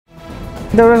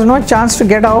There was no chance to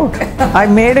get out. I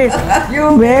made it.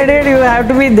 You made it. You have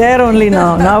to be there only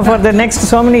now. Now for the next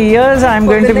so many years, I'm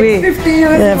going to be. 50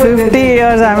 years. Yeah, 50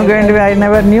 years I'm going to be. I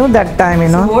never knew that time, you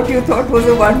know. So what you thought was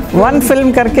a one film. One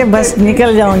film करके बस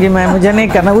निकल जाऊंगी मैं. मुझे नहीं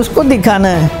करना. उसको दिखाना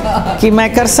है कि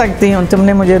मैं कर सकती हूँ.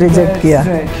 तुमने मुझे रिजेक्ट किया.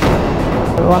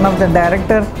 One of the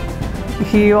director,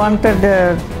 he wanted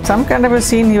some kind of a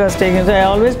scene he was taking. So I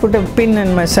always put a pin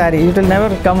in my sari. It will never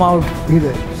come out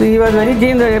either. So he was very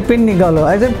keen that a pin निकालो.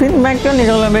 I said pin मैं क्यों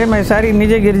निकालूँ? My sari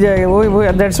नीचे गिर जाएगा.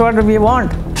 वो that's what we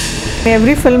want.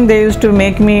 Every film they used to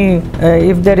make me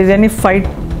if there is any fight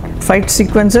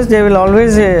sequences, they will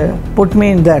always put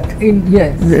me in that.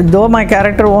 Yes. Though my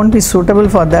character won't be suitable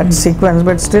for that sequence,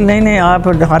 but still नहीं आप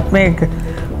हाथ में एक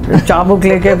चाबुक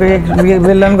लेके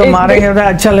villain को मारेंगे तो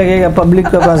अच्छा लगेगा, पब्लिक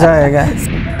को पास आएगा.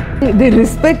 They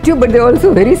respect you, but they're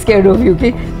also very scared of you.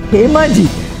 कि Hema ji,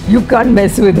 you can't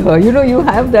mess with her. You know, you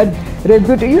have that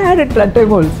reputation. You had it that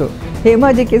time also.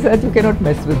 Hema ji के साथ you cannot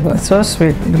mess with her. So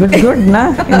sweet. Good na?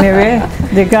 In a way,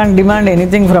 they can't demand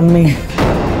anything from me.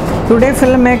 Today,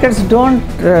 filmmakers don't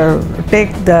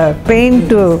take the pain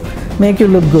to make you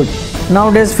look good.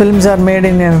 Nowadays, films are made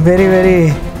in a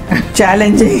very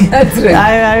challenging. That's right.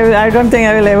 I don't think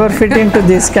I will ever fit into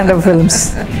these kind of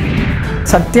films.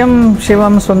 Satyam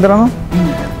Shivam Sundaram,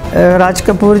 Raj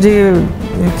Kapoor ji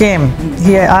came.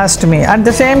 He asked me. At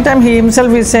the same time, he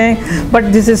himself is saying,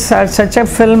 "But this is such a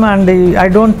film, and I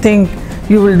don't think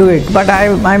you will do it. But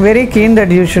I'm very keen that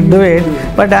you should do it.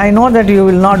 But I know that you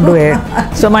will not do it."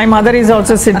 So my mother is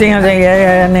also sitting and saying,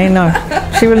 "Yeah, no,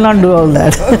 she will not do all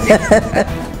that."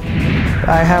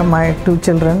 I have my 2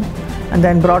 children, and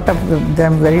then brought up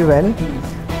them very well.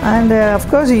 And of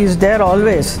course, he is there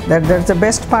always. That's the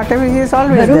best part of it. He is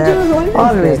always Varun there. Was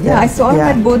always there. Yeah, I saw him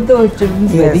at both the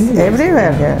children's weddings.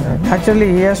 Everywhere. Yeah. Naturally,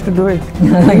 he has to do it.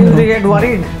 I used to get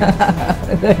worried.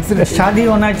 That's right. शादी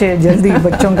होना चाहिए जल्दी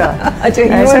बच्चों का. अच्छा,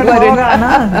 ऐसा होगा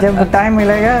ना जब time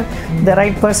मिलेगा, the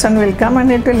right person will come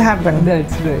and it will happen.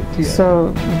 That's right. Yeah.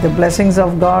 So the blessings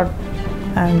of God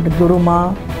and Guru Ma,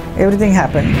 everything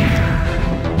happened.